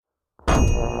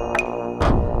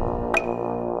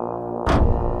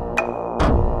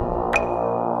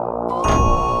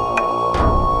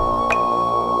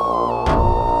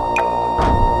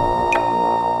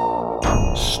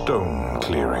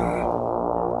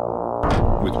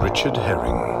with Richard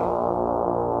Herring.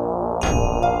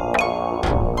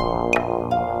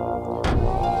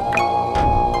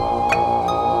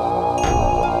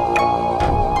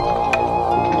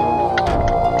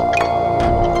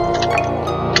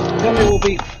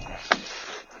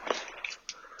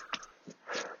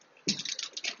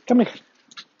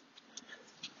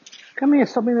 Come here,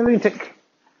 stop being a lunatic.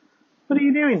 What are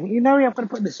you doing? You know I've got to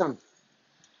put this on.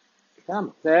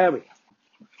 Come, there we go.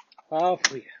 Off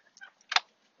we go.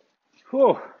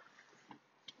 Whew.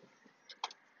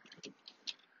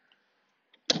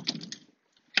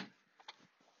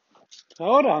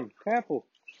 Hold on, careful.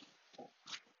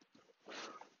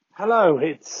 Hello,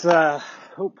 it's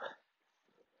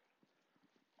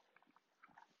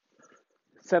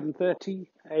 7:30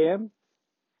 a.m.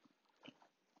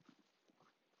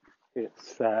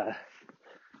 It's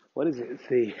what is it? It's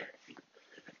the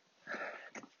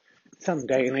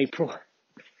Sunday in April.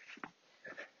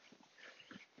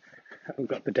 Haven't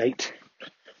got the date.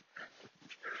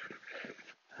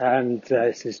 And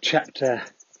this is chapter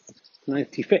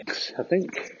 96, I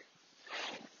think,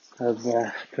 of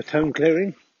for tone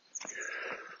clearing.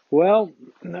 Well,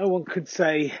 no one could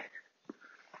say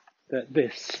that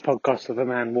this podcast of a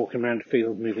man walking around a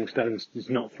field moving stones is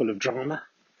not full of drama.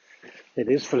 It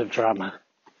is full of drama.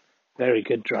 Very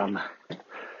good drama.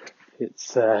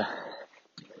 It's the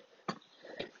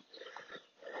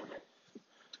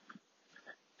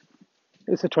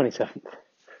 27th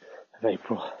of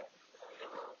April.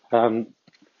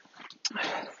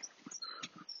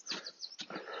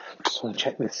 Just want to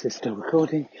check this is still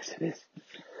recording. Yes, it is.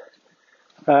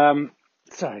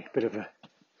 Sorry, bit of a...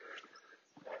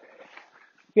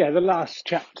 Yeah, the last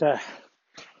chapter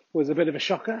was a bit of a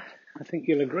shocker. I think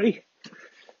you'll agree.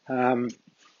 I've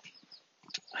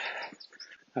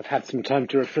had some time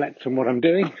to reflect on what I'm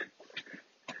doing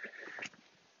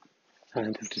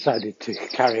and have decided to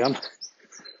carry on.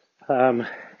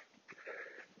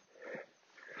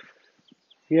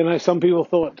 Some people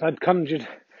thought I'd conjured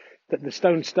that the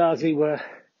Stone Stasi were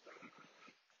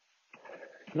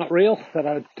not real,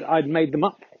 that I'd made them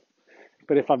up.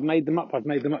 But if I've made them up, I've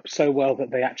made them up so well that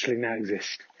they actually now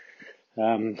exist.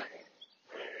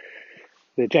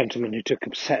 The gentleman who took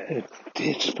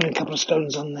just put a couple of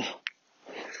stones on there.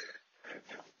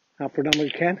 Alfred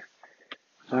Arnold Ken.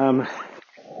 The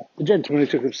gentleman who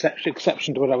took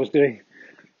exception to what I was doing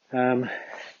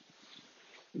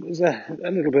was a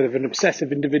little bit of an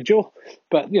obsessive individual,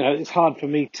 but it's hard for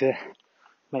me to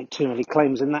make too many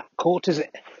claims in that court, is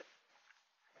it?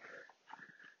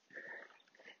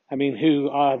 I mean, who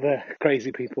are the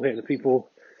crazy people here? The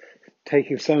people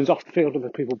taking stones off the field or the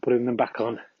people putting them back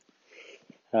on?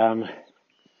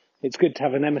 It's good to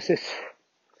have a nemesis.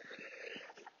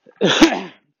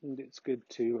 And it's good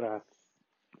to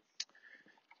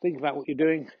think about what you're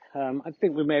doing. I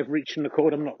think we may have reached an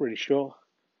accord. I'm not really sure.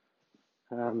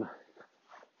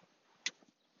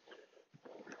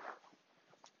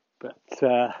 But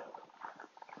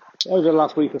over the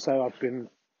last week or so, I've been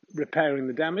repairing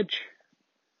the damage.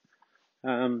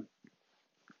 We're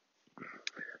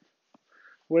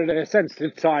at a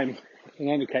sensitive time. In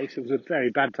any case, it was a very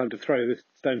bad time to throw the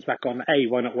stones back on. A,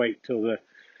 why not wait till the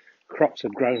crops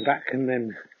had grown back, and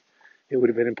then it would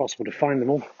have been impossible to find them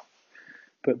all.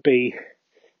 But B,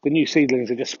 the new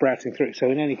seedlings are just sprouting through. So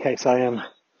in any case, I am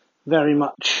very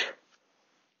much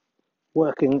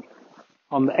working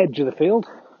on the edge of the field,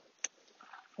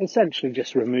 essentially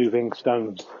just removing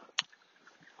stones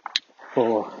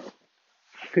for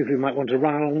people who might want to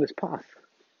run along this path.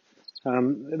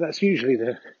 That's usually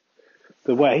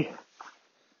the way.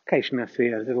 Occasionally I see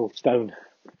a little stone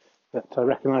that I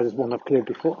recognise as one I've cleared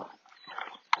before,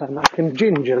 and I can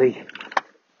gingerly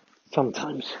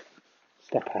sometimes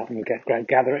step out and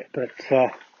gather it, but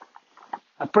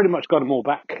I've pretty much got them all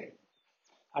back.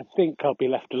 I think I'll be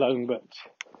left alone, but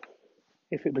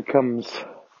if it becomes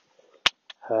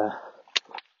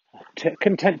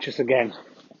contentious again,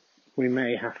 we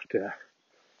may have to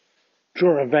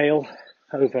draw a veil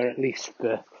over at least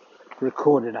the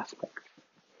recorded aspect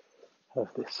of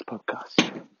this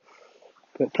podcast.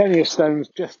 But plenty of stones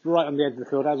just right on the edge of the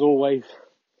field, as always.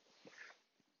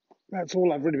 That's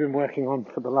all I've really been working on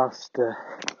for the last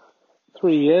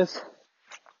 3 years.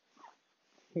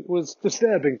 It was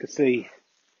disturbing to see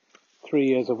 3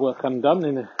 years of work undone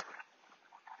in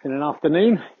an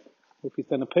afternoon. If you've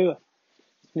done a poo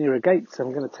near a gate, so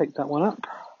I'm going to take that one up.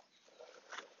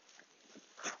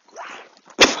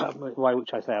 By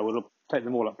which I say I will take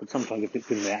them all up, but sometimes if it's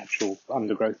in the actual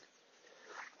undergrowth,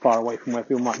 far away from where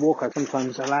people might walk, I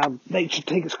sometimes allow nature to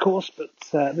take its course, but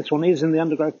this one is in the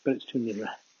undergrowth, but it's too near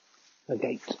a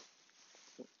gate.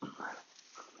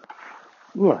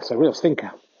 Ooh, that's a real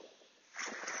stinker.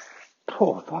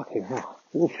 Poor fucking hell.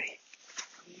 Wolfie.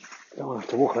 Don't want to have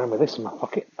to walk around with this in my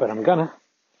pocket, but I'm gonna.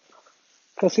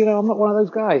 Because, I'm not one of those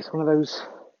guys. One of those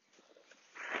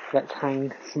let's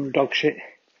hang some dog shit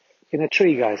in a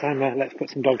tree guys. I'm a let's put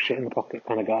some dog shit in the pocket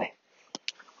kind of guy.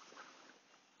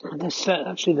 And there's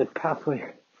actually the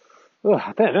pathway. Oh,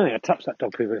 I don't think I touched that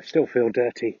dog poo, but I still feel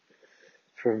dirty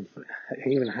from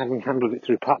even having handled it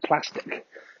through plastic.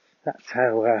 That's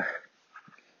how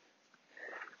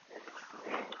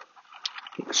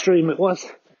extreme it was.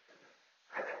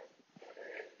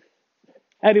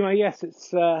 Anyway, yes, it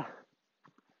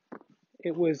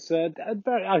was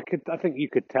very. I think you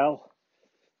could tell.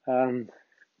 The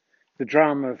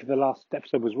drama of the last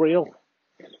episode was real.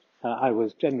 I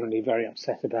was genuinely very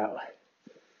upset about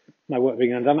my work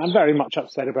being undone. I'm very much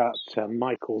upset about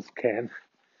Michael's cairn.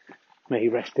 May he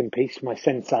rest in peace. My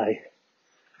sensei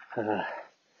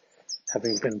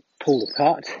having been pulled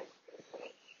apart.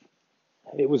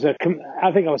 It was I think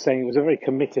I was saying it was a very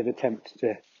committed attempt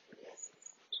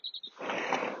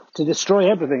to destroy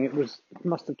everything. It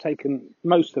must have taken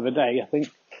most of a day, I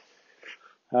think.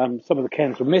 Some of the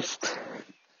cairns were missed.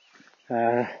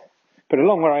 But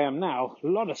along where I am now, a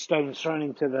lot of stones thrown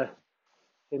into the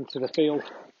field.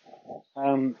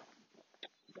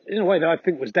 In a way that I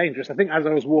think was dangerous. I think as I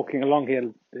was walking along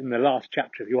here in the last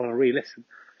chapter, if you want to re-listen,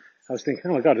 I was thinking,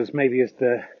 oh my God, as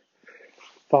the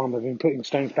farmer been putting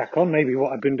stones back on, maybe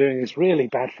what I've been doing is really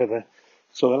bad for the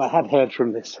soil. I had heard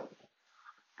from this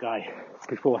guy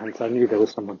beforehand, so I knew there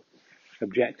was someone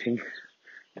objecting to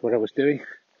what I was doing.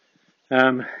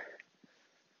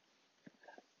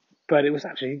 But it was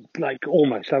actually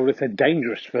almost, I would have said,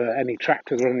 dangerous for any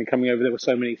tractors or anything coming over. There were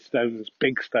so many stones,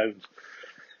 big stones,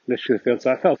 literally the field. So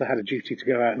I felt I had a duty to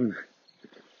go out and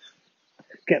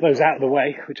get those out of the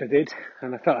way, which I did.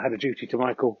 And I felt I had a duty to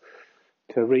Michael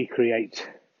to recreate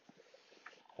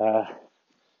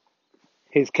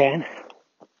his cairn,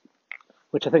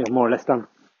 which I think I've more or less done.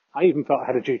 I even felt I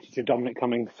had a duty to Dominic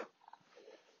Cummings.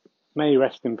 May he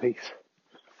rest in peace.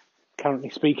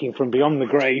 Currently speaking from beyond the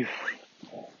grave.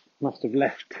 Must have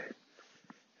left.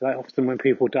 Like often when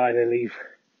people die, they leave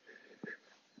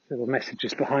little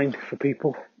messages behind for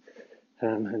people.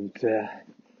 And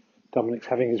Dominic's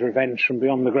having his revenge from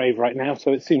beyond the grave right now,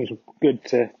 so it seems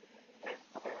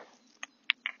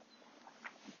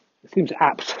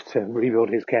apt to rebuild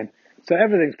his cairn. So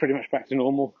everything's pretty much back to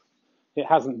normal. It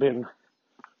hasn't been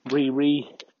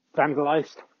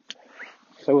vandalised.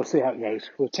 So we'll see how it goes.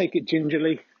 We'll take it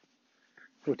gingerly.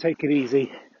 We'll take it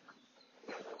easy.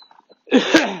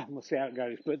 We'll see how it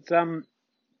goes. But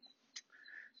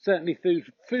certainly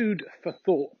food for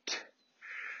thought.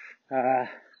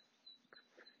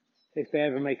 If they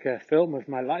ever make a film of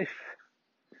my life,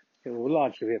 it will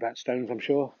largely be about stones, I'm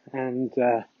sure. And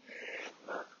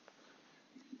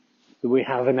we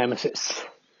have a nemesis.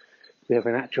 We have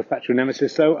an actual factual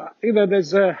nemesis. So,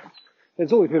 there's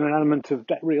always been an element of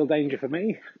real danger for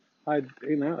me.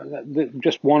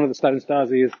 Just one of the Stone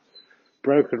Stasi has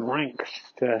broken ranks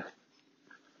to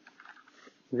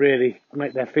really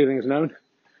make their feelings known.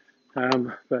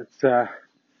 But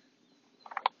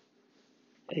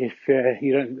if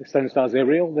Stone Stasi are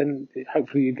real, then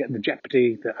hopefully you get the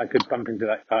jeopardy that I could bump into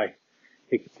that guy.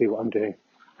 He could see what I'm doing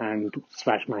and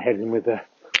smash my head in with the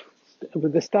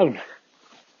stone.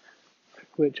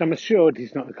 Which I'm assured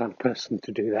he's not the kind of person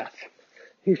to do that.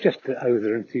 He's just an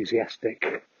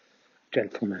over-enthusiastic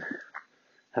gentleman.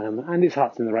 And his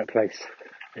heart's in the right place,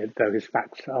 though his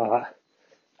facts are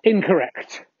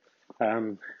incorrect.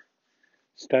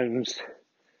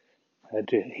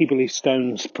 He believes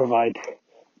stones provide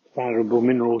valuable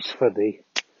minerals for the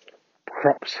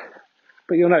crops.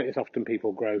 But you'll notice often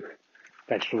people grow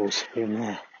vegetables in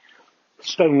a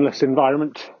stoneless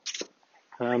environment.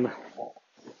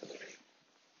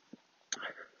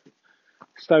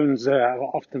 Stones are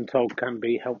often told can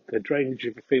help the drainage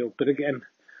of the field, but again,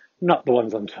 not the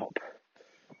ones on top.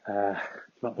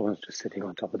 Not the ones just sitting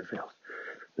on top of the field,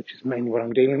 which is mainly what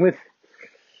I'm dealing with.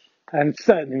 And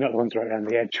certainly not the ones right around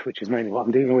the edge, which is mainly what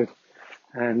I'm dealing with.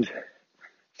 And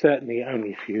certainly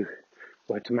only if you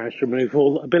were to manage to remove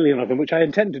all 1 billion of them, which I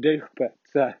intend to do, but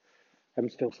I'm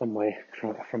still some way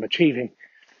from achieving.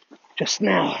 Just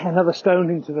now, another stone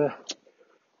into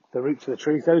the roots of the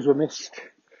trees. Those were missed.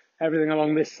 Everything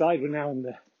along this side, we're now on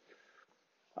the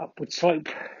upward slope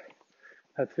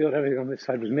of the field. Everything on this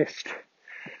side was missed.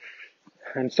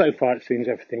 And so far it seems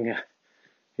everything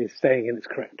is staying in its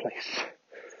correct place.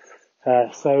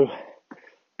 So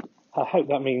I hope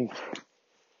that means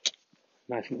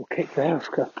nice little kick there. It's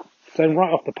got stone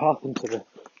right off the path into the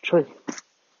tree.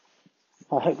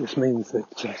 I hope this means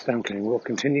that stone clearing will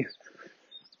continue.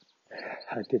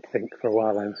 I did think for a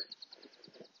while I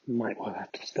might well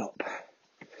have to stop.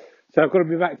 So I've got to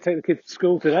be back to take the kids to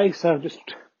school today, so I'm just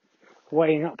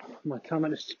weighing up my time. I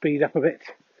just speed up a bit.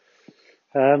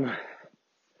 I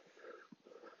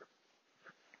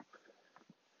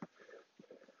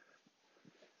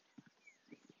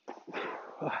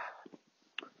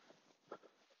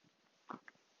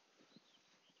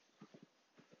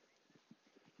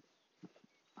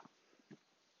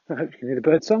hope you can hear the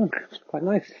bird song. It's quite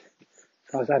nice.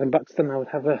 If I was Adam Buxton, I would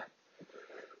have a...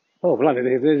 Oh, bloody,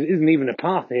 there isn't even a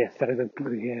path here. So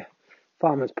the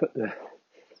farmers put the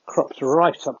crops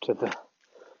right up to the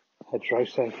hedgerow,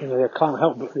 so they can't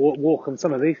help but walk on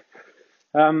some of these.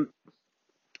 Adam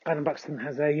Buxton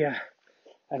has an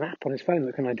app on his phone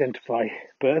that can identify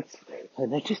birds. I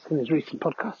noticed in his recent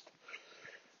podcast.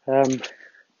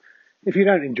 If you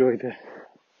don't enjoy the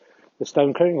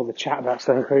stone clearing or the chat about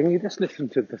stone clearing, you just listen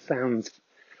to the sounds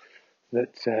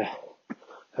that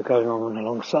are going on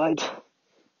alongside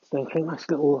stone clearing. Nice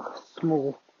little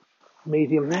small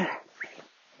medium there,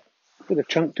 bit of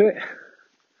chunk to it.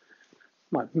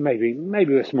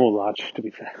 Maybe a small large, to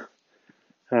be fair.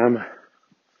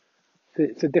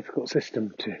 It's a difficult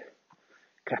system to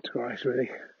categorise,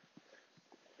 really.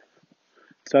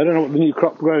 So I don't know what the new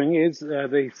crop growing is.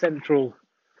 The central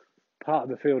part of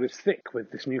the field is thick with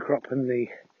this new crop, and the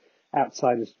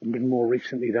outside has been more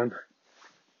recently done.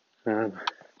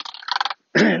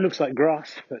 It looks like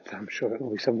grass, but I'm sure it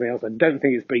will be something else. I don't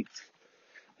think it's beets.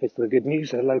 It's the good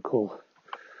news. A local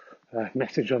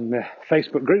message on the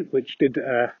Facebook group, which did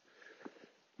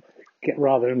get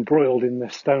rather embroiled in the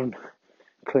stone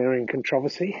clearing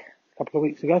controversy a couple of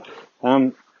weeks ago,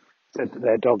 said that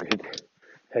their dog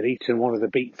had eaten one of the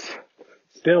beets,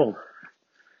 still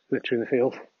littering the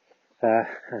field,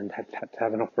 and had to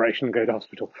have an operation and go to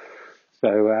hospital.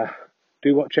 So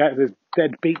do watch out. There's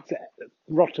dead beets,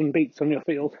 rotten beets on your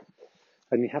field,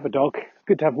 and you have a dog.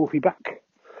 Good to have Wolfie back.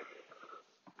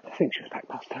 I think she was back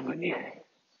last time, wasn't you?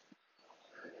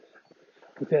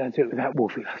 Did I do it without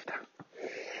Wolfie last time?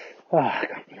 I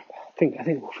can't remember. I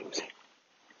think Wolfie was here.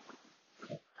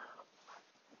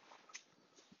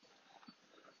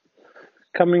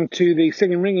 Coming to the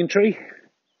singing ringing tree.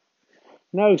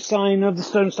 No sign of the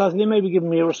stone stars. They may be giving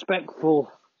me a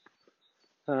respectful,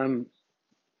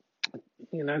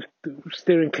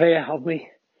 steering clear of me.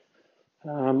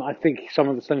 I think some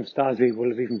of the stone stars will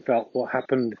have even felt what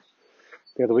happened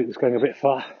the other week was going a bit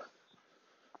far.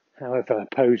 However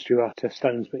opposed you are to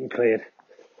stones being cleared,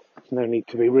 there's no need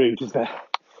to be rude, is there?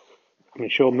 I mean,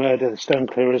 sure, murder the stone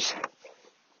clearers,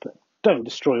 but don't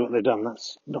destroy what they've done.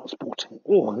 That's not sporting.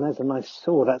 Oh, and there's a nice...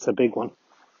 Oh, that's a big one.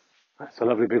 That's a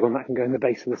lovely big one. That can go in the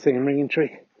base of the singing ringing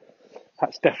tree.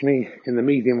 That's definitely in the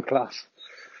medium class.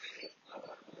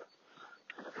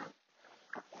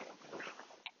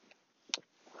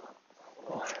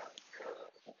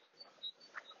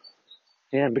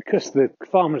 Yeah, and because the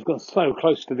farmer's got so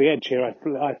close to the edge here,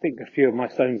 I think a few of my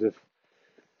stones have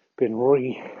been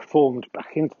reformed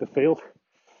back into the field.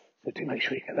 So do make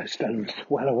sure you get those stones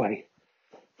well away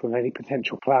from any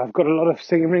potential plough. I've got a lot of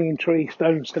singing ringing tree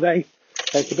stones today.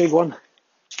 There's the big one.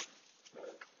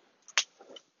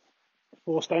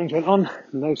 4 stones went on.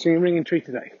 No singing ringing tree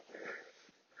today.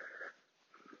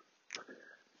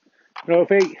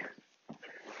 Rolfie,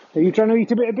 are you trying to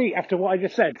eat a bit of beet after what I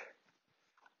just said?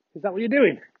 Is that what you're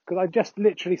doing? Because I just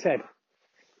literally said.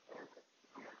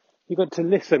 You've got to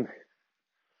listen.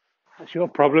 That's your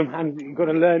problem, and you've got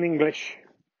to learn English.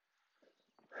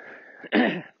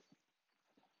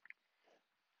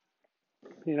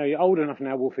 You know, you're old enough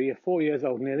now, Wolfie. You're 4 years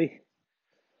old nearly.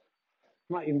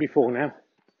 Might even be 4 now.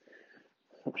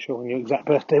 Not sure when your exact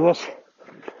birthday was.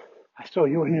 I saw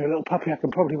you when you were a little puppy. I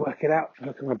can probably work it out if I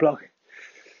look at my blog.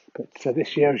 But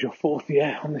this year is your 4th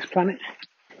year on this planet.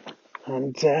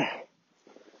 And,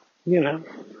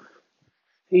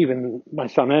 even my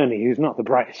son Ernie, who's not the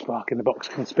brightest spark in the box,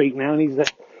 can speak now, and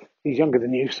he's younger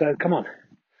than you, so come on.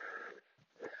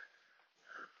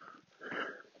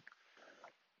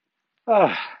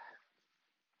 So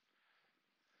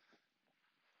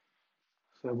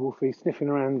Wolfie sniffing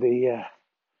around the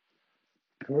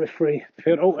periphery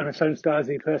field. Oh, and a Stone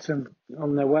Starsy person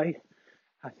on their way.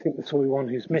 I think that's only one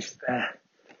who's missed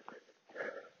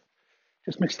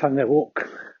just missed time their walk.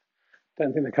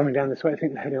 Don't think they're coming down this way. I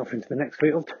think they're heading off into the next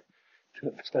field to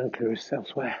look for stone clearers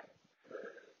elsewhere.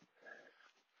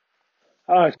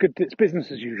 Oh, it's good. It's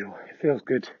business as usual. It feels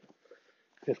good.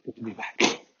 It feels good to be back.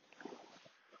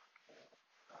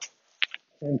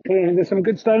 And clearly there's some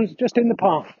good stones just in the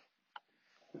path.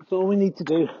 That's all we need to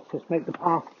do. Just make the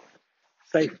path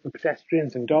safe for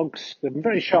pedestrians and dogs. There are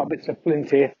very sharp bits of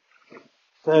flint here.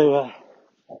 So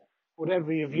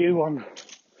whatever your view on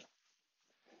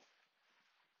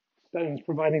stones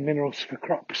providing minerals for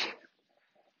crops,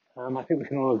 I think we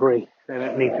can all agree they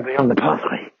don't need to be on the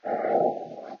pathway.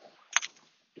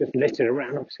 Just littered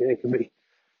around. Obviously, they can be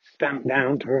stamped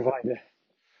down to provide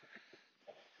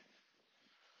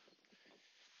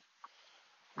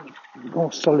a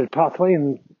more solid pathway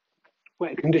in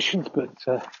wet conditions, but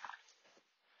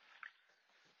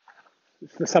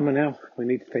it's the summer now. We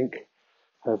need to think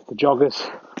of the joggers.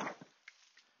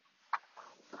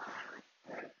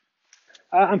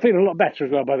 I'm feeling a lot better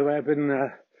as well, by the way.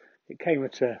 It came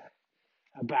at a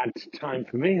bad time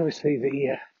for me. Obviously,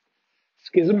 the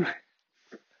schism,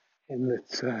 in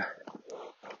that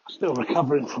still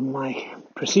recovering from my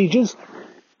procedures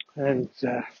and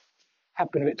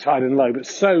have been a bit tired and low. But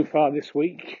so far this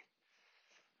week,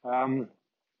 I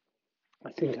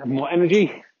seem to have more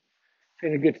energy.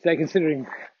 Feeling good today, considering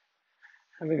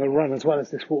having a run as well as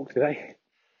this walk today.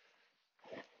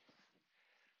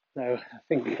 No, I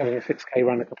think having a 6k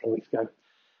run a couple of weeks ago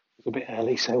was a bit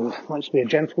early, so it might just be a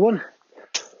gentle one.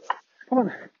 Come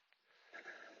on.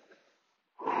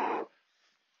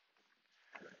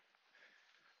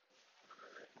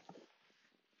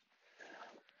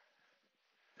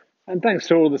 And thanks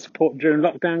to all the support during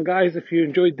lockdown, guys. If you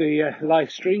enjoyed the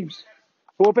live streams,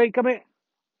 Warby, come here.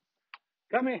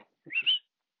 Come here.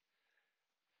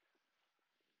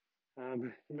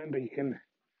 Remember, you can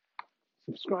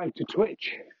subscribe to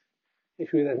Twitch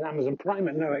if you're an Amazon Prime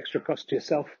at no extra cost to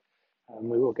yourself.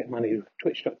 We will get money to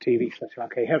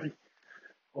twitch.tv/RKHeavy,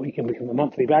 or you can become a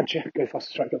monthly badger. Go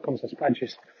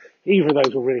fasterstrike.com/badges. Either of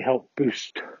those will really help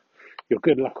boost your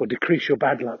good luck or decrease your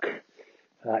bad luck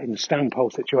in stone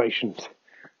pole situations.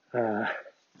 And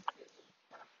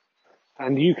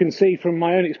you can see from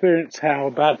my own experience how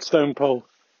a bad stone pole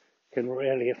can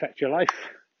really affect your life.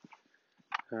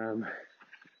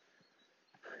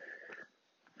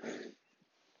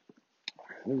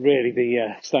 Really,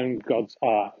 the stone gods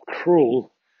are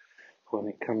cruel when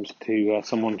it comes to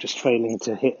someone just failing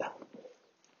to hit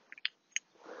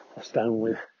a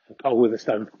pole with a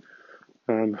stone.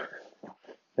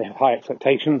 They have high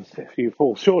expectations. If you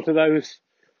fall short of those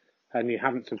and you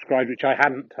haven't subscribed, which I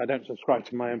don't subscribe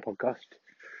to my own podcast,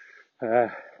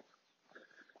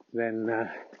 then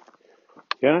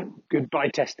goodbye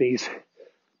testes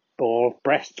or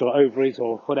breasts or ovaries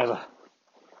or whatever.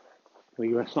 We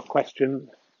must not question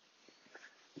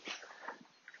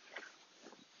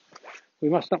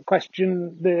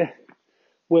the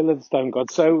will of the stone god.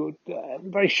 So,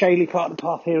 very shaly part of the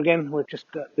path here again. We're just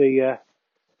at the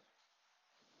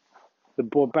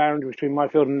boundary between my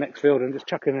field and the next field, and just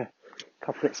chucking a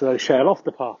couple of those shale off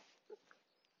the path.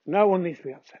 No one needs to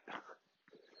be upset.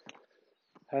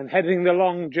 And heading the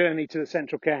long journey to the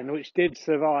central cairn, which did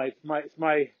survive. It's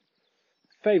my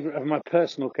favourite of my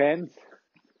personal cairns.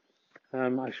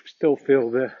 I still feel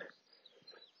the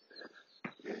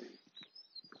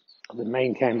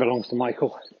main cairn belongs to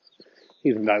Michael,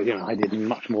 even though I did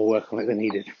much more work on it than he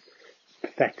did.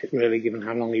 Pathetic, really, given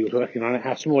how long he was working on it,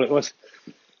 how small it was.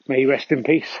 May he rest in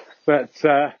peace. But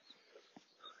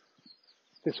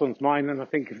this one's mine, and I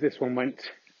think if this one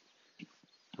went,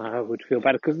 I would feel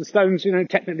better, because the stones,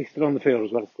 technically still on the field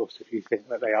as well, of course, if you think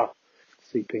that they are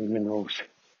seeping minerals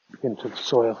into the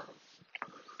soil.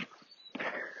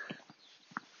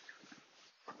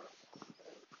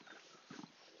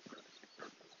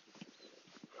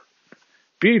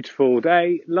 Beautiful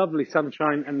day, lovely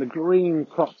sunshine, and the green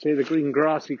crops here, the green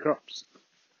grassy crops,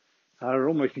 are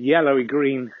almost yellowy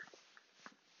green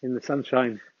in the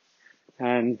sunshine.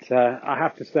 And I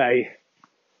have to say,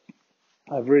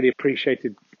 I've really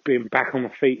appreciated being back on my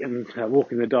feet and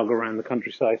walking the dog around the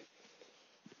countryside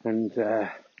and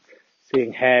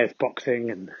seeing hares boxing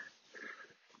and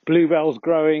bluebells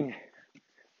growing.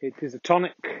 It is a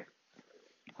tonic.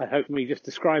 I hope me just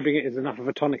describing it is enough of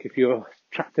a tonic if you're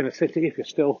trapped in a city, if you're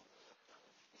still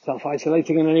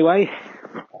self-isolating in any way.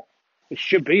 It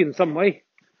should be in some way.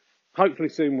 Hopefully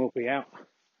soon we'll be out.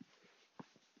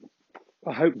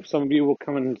 I hope some of you will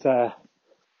come and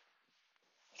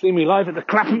see me live at the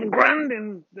Clapham Grand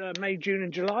in May, June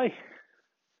and July.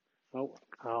 Oh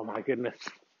my goodness.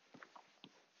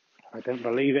 I don't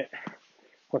believe it.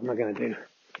 What am I going to do?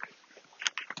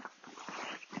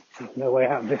 There's no way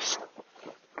out of this.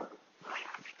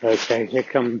 Okay, here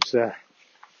comes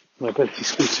my ability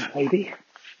scooter lady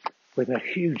with a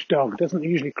huge dog. Doesn't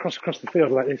usually cross across the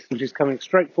field like this, and she's coming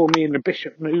straight for me in the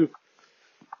bishop move.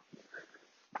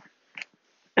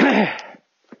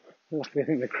 Luckily, I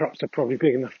think the crops are probably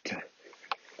big enough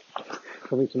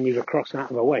for me to move across and out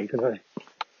of the way, because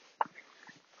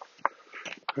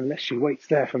unless she waits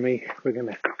there for me, we're going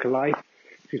to collide.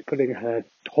 She's putting her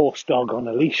horse dog on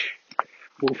a leash.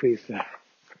 Wolfie's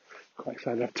quite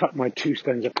excited. I've tucked my 2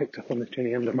 stones I picked up on the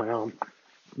chinny under my arm.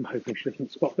 I'm hoping she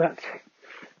doesn't spot that.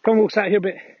 Come on, walk out here a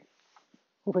bit.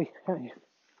 Wolfie, can't you?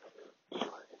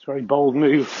 It's a very bold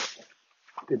move.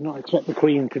 Did not expect the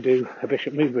Queen to do a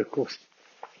bishop move, but of course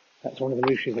that's one of the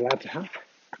moves she's allowed to have.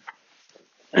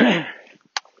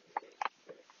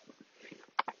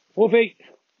 Wolfie!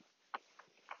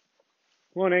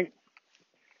 Morning.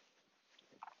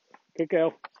 Good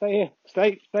girl. Stay here.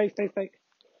 Stay.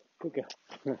 Good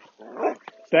girl.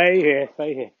 Stay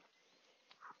here.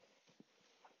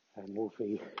 And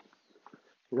Wolfie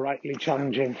rightly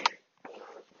challenging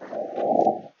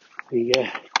the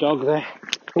dog there.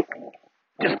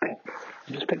 I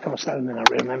just picked up a stone and I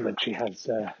remembered she has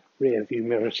rear view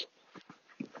mirrors.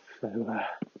 So,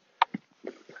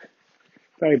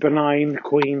 very benign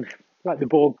queen, like the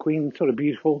Borg queen, sort of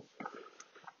beautiful,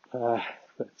 but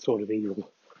sort of evil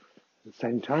at the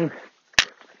same time.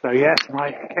 So yes,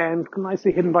 my cairn,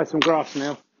 nicely hidden by some grass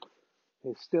now,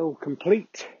 is still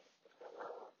complete.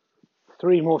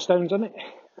 3 more stones on it.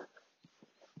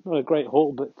 Not a great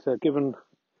haul, but given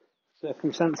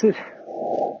circumstances,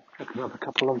 I can have a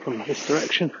couple on from this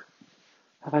direction.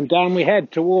 And down we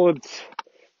head towards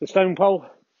the stone pole.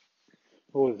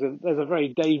 Oh, there's a very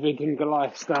David and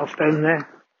Goliath style stone there.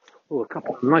 Oh, a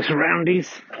couple of nice roundies.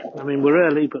 I mean, we're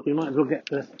early, but we might as well get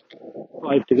the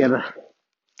 5 together.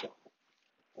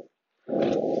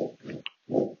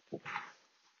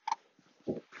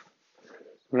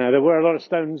 Now, there were a lot of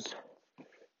stones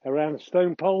around the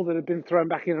stone pole that had been thrown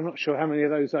back in. I'm not sure how many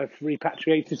of those I've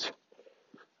repatriated.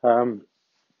 I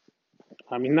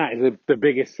mean, that is the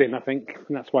biggest sin, I think,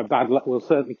 and that's why bad luck will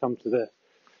certainly come to the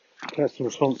person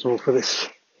responsible for this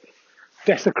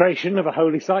desecration of a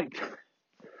holy site.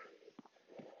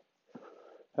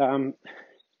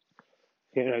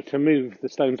 To move the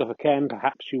stones off a cairn,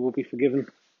 perhaps you will be forgiven.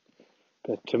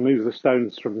 But to move the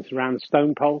stones from around the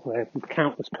stone pole, where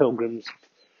countless pilgrims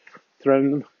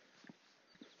thrown them,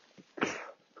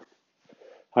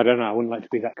 I don't know, I wouldn't like to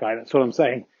be that guy, that's what I'm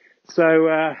saying.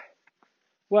 So,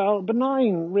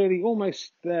 benign, really,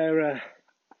 almost the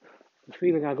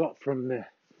feeling I got from the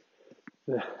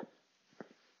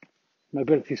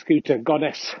mobility scooter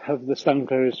goddess of the Stone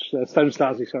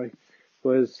Stasi,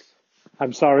 was,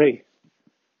 I'm sorry,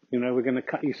 we're going to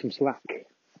cut you some slack,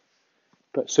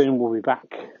 but soon we'll be back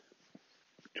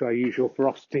to our usual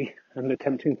ferocity and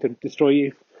attempting to destroy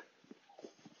you.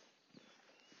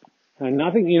 And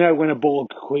I think, when a Borg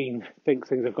queen thinks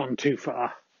things have gone too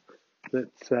far,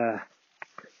 that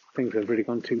things have really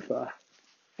gone too far.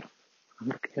 I'm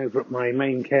looking over at my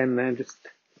main cairn there,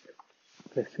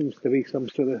 there seems to be some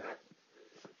sort of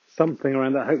something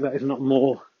around that. I hope that is not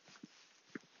more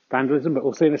vandalism, but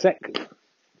we'll see in a sec.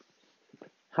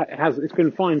 It's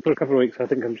been fine for a couple of weeks. I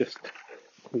think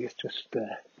it's just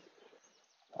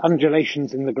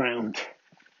undulations in the ground.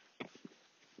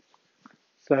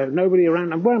 So nobody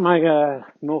around. I'm wearing my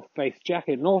North Face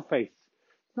jacket. North Face,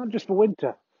 not just for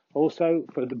winter, also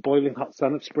for the boiling hot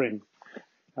sun of spring.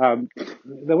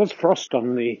 There was frost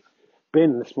on the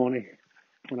bin this morning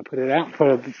when I put it out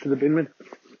for the binman.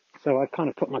 So I kind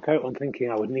of put my coat on thinking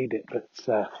I would need it, but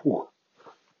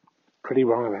pretty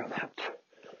wrong about that.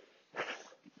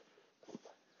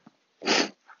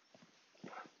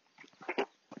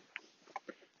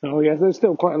 Oh yeah, there's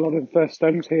still quite a lot of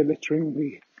stones here littering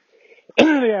the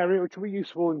area, which will be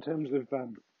useful in terms of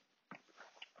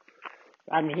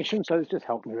ammunition, so it's just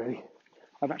helped me really.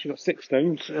 I've actually got 6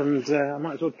 stones, and I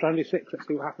might as well try and do 6. Let's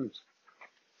see what happens.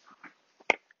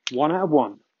 1 out of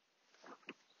 1.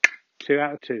 2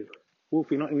 out of 2.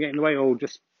 Wolfie not even getting away, or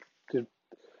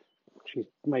she's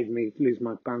made me lose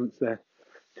my balance there.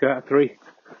 2 out of 3.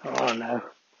 Oh no.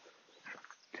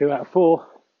 2 out of 4.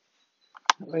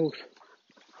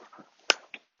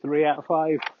 3 out of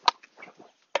 5.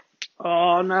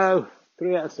 Oh no.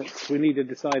 3 out of 6. We need a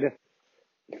decider.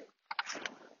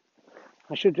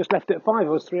 I should have just left it at 5. I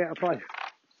was 3 out of 5.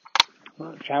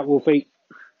 Watch out, Wolfie.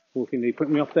 Wolfie nearly put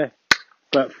me off there.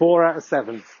 But 4 out of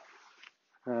 7.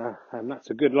 And that's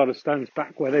a good lot of stones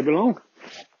back where they belong.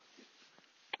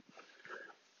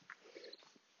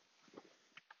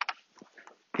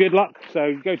 Good luck.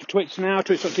 So go to Twitch now,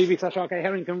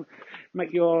 twitch.tv/RKHerring. You can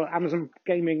make your Amazon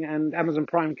Gaming and Amazon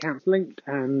Prime accounts linked,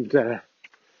 and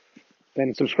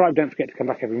then subscribe. Don't forget to come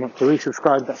back every month to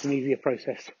resubscribe. That's an easier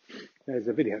process. There's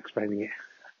a video explaining it.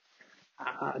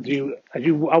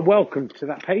 You are welcome to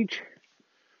that page,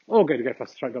 or go to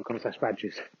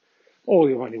gofasterstrike.com/badges. All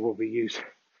your money will be used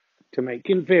to make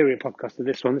inferior podcasts to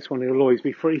this one. This one will always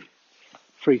be free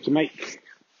to make.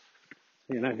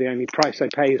 The only price I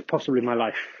pay is possibly my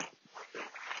life.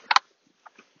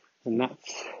 And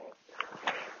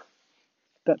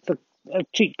that's a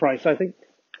cheap price, I think,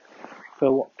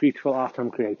 for what beautiful art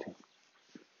I'm creating.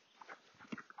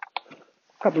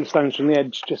 A couple of stones from the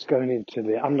edge, just going into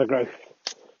the undergrowth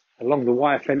along the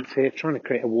wire fence here, trying to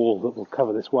create a wall that will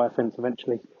cover this wire fence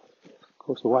eventually. Of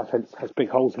course, the wire fence has big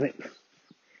holes in it,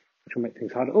 which will make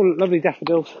things harder. Oh, lovely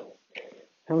daffodils.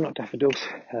 No, not daffodils,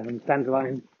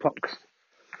 dandelion phlox.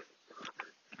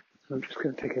 I'm just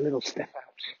going to take a little step out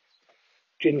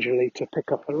gingerly to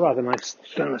pick up a rather nice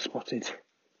stone spotted.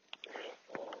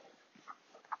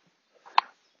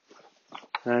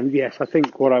 And yes, I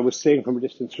think what I was seeing from a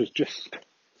distance was just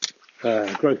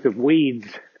growth of weeds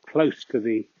close to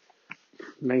the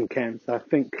main cairn, so I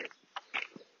think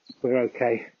we're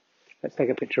okay. Let's take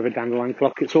a picture of a dandelion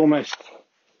clock. It's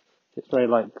very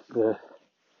like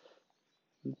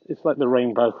it's like the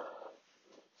rainbow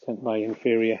sent by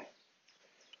Inferior.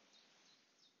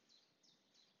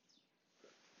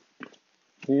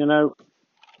 You know,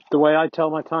 the way I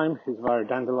tell my time is via a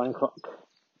dandelion clock,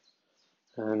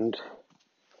 and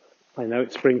I know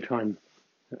it's springtime.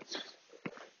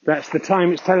 That's the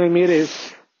time it's telling me it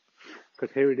is,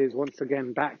 because here it is once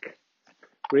again back,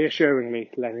 reassuring me,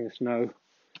 letting us know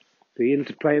the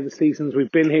interplay of the seasons.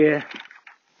 We've been here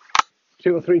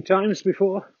 2 or 3 times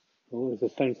before. Oh,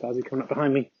 there's a stone stazzy coming up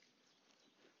behind me.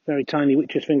 Very tiny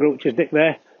witch's finger, witch's dick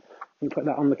there. I'm going to put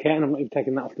that on the cairn. I'm not even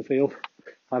taking that off the field.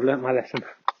 I've learnt my lesson.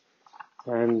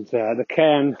 And the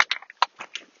cairn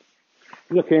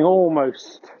looking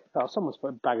almost... Oh, someone's put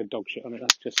a bag of dog shit on it.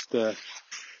 That's just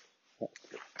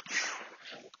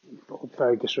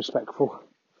very disrespectful.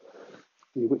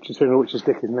 The witch's finger, witch's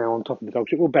dick is now on top of the dog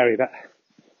shit. We'll bury that.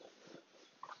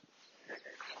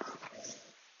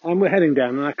 And we're heading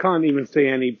down, and I can't even see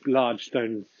any large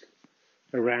stones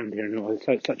around here anymore.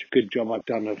 So it's such a good job I've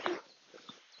done of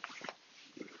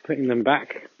putting them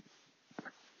back.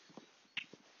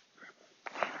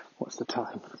 What's the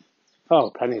time? Oh,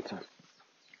 plenty of time.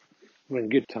 We're in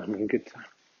good time, Just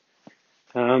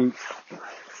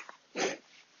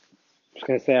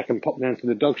going to say I can pop down to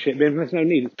the dog shit bin. There's no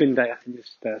need, it's bin day. I can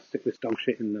just stick this dog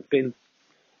shit in the bin.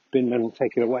 Bin man will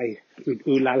take it away.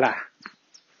 Ooh la la.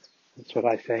 That's what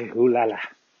I say, ooh la la.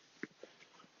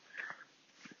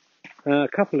 A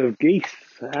couple of geese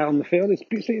out on the field.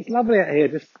 It's lovely out here.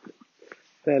 Just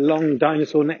their long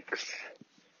dinosaur necks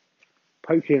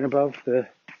poking above the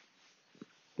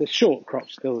short crop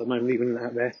still at the moment, even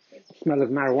out there. Smell of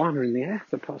marijuana in the air.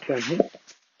 So pass down here.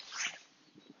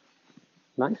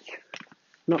 Nice.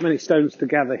 Not many stones to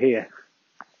gather here.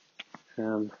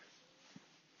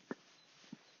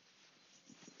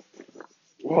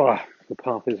 The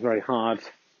path is very hard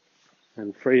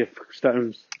and free of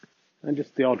stones, and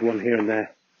just the odd one here and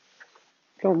there.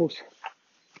 Come on, Wolves.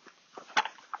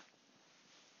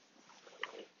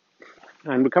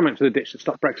 And we're coming to the ditch to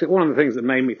stop Brexit. One of the things that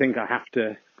made me think I have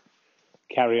to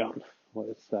carry on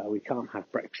was we can't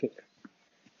have Brexit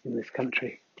in this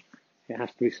country. It has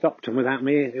to be stopped, and without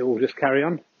me, it will just carry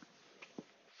on.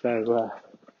 So,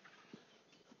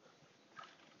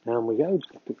 down we go.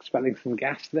 Just expelling some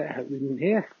gas there. Hope we didn't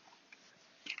hear.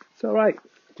 It's all right.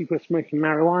 People are smoking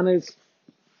marijuanas.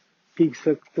 Geese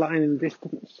are flying in the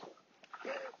distance.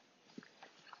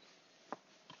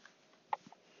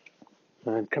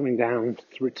 And coming down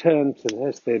to return to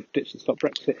there's the ditch to stop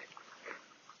Brexit.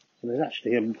 And there's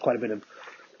actually quite a bit of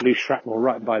loose shrapnel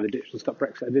right by the ditch to stop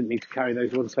Brexit. I didn't need to carry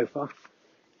those ones so far.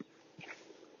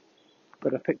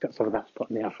 But I picked up some of that spot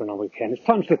in the Alpha on weekend. It's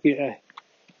time to look at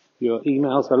your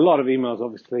emails. A lot of emails,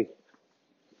 obviously,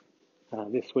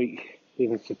 this week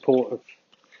in support of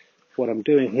what I'm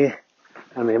doing here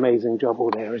and the amazing job. Oh,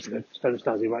 there is the Stone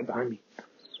Stazzy right behind me.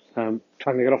 Trying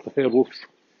to get off the field, Wolves.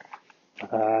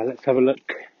 Let's have a look.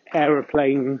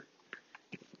 Aeroplane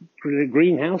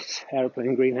Greenhouse.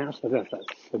 Aeroplane Greenhouse. I don't know if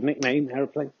that's the nickname,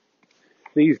 Aeroplane.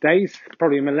 These days,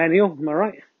 probably a millennial, am I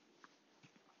right?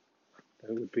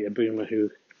 There would be a boomer who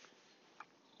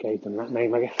gave them that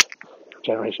name, I guess.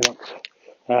 Generation X.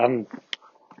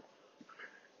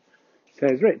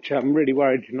 Says, Rich, I'm really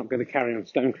worried you're not going to carry on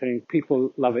stone clearing.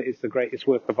 People love it. It's the greatest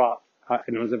work of art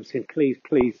anyone's ever seen. Please.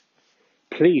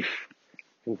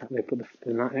 In fact, they put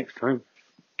the night next time.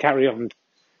 Carry on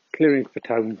clearing for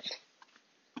tones.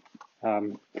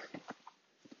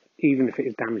 Even if it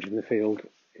is damaging the field,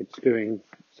 it's doing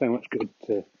so much good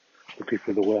to the people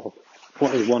of the world.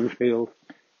 What is one field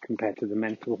compared to the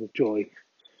mental joy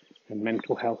and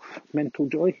mental health? Mental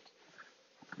joy?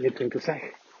 Weird thing to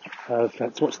say.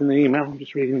 That's what's in the email. I'm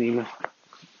just reading the email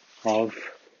of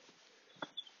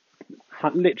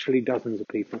literally dozens of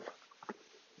people.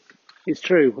 It's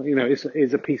true,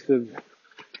 it's a piece of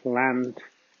land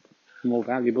more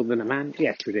valuable than a man?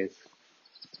 Yes, it is.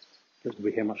 Because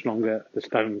we'll be here much longer. The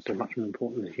stones are much more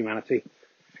important than humanity.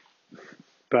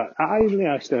 But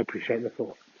I still appreciate the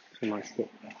thought. It's a nice thought.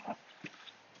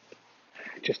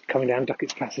 Just coming down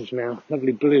Duckett's Passage now.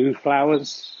 Lovely blue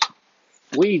flowers.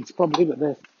 Weeds, probably, but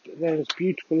they're as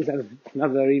beautiful as ever.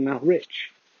 Another email.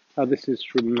 Rich. Oh, this is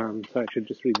from, so I should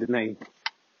just read the name.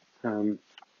 Binday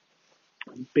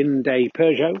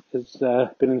Peugeot has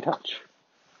been in touch.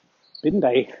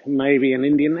 Binday may be an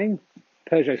Indian name.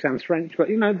 Peugeot sounds French, but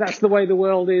that's the way the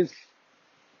world is,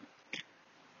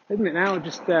 isn't it now?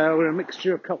 Just we're a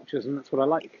mixture of cultures, and that's what I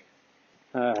like.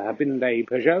 Binday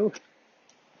Peugeot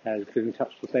has been in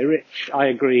touch to say, Rich, I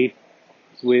agree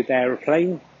with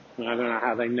Aeroplane. I don't know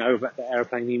how they know about the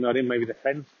Aeroplane emailed in, maybe they're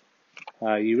friends.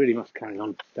 You really must carry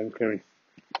on stone clearing.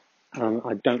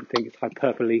 I don't think it's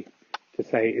hyperbole to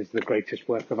say it is the greatest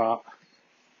work of art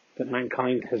that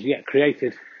mankind has yet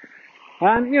created.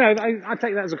 And, I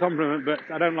take that as a compliment, but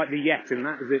I don't like the yet in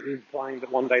that, as it is implying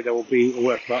that one day there will be a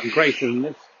work of art greater than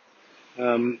this.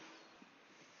 I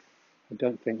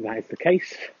don't think that is the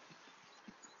case.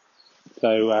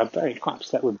 So, quite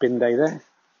upset with Binday there.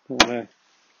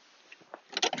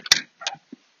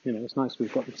 It's nice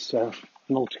we've got this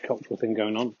multicultural thing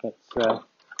going on, but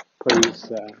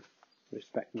please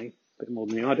respect me a bit more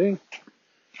than you are doing.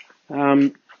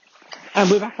 And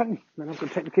we're back home. Then I've got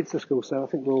to take the kids to school, so I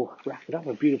think we'll wrap it up.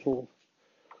 A beautiful,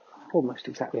 almost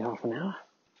exactly half an hour.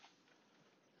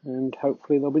 And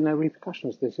hopefully there'll be no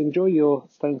repercussions to this. Enjoy your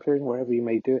stone clearing wherever you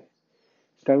may do it.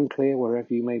 Stone clear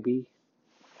wherever you may be.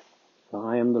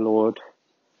 I am the Lord,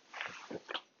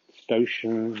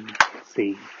 Stotian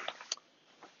Sea.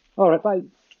 All right, bye.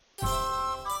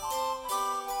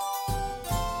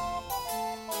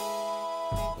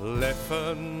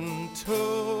 Listen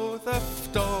to the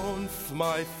stones,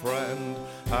 my friend,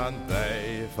 and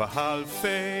they've a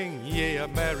halving ye a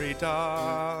merry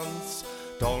dance.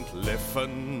 Don't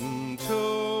listen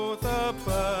to the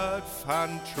bird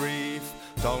and tree,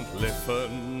 don't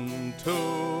listen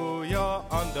to your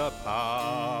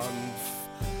underpants.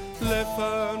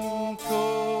 Listen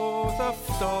to the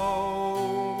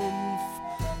stones,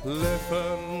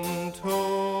 listen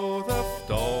to the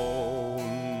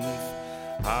stones,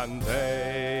 and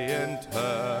they in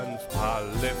turn shall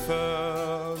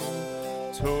listen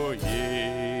to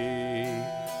ye,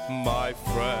 my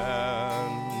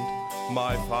friend,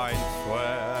 my fine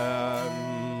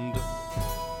friend.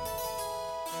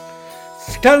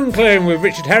 Stone Clearing with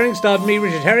Richard Herring starred me,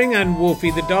 Richard Herring, and Wolfie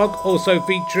the dog, also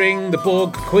featuring the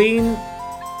Borg Queen,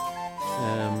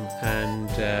 and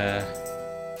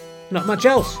not much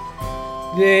else.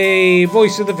 The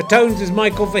voice of the Fatones is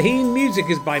Michael Faheen. Music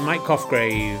is by Mike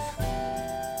Cofgrave.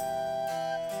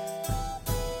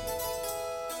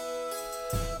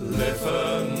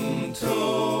 Listen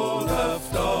to the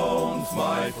stones,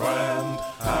 my friend,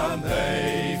 and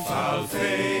they shall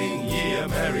sing ye a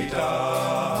merry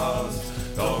dance.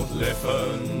 Don't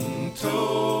listen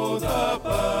to the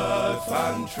birds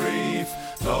and trees,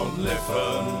 don't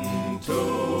listen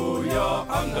to your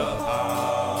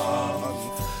underarms.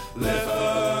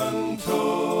 Listen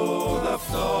to the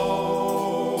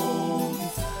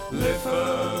stones,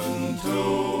 listen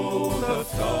to the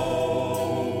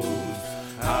stones,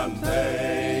 and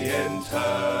they in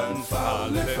turn shall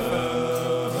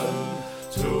listen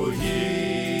to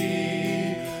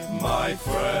ye, my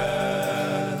friend.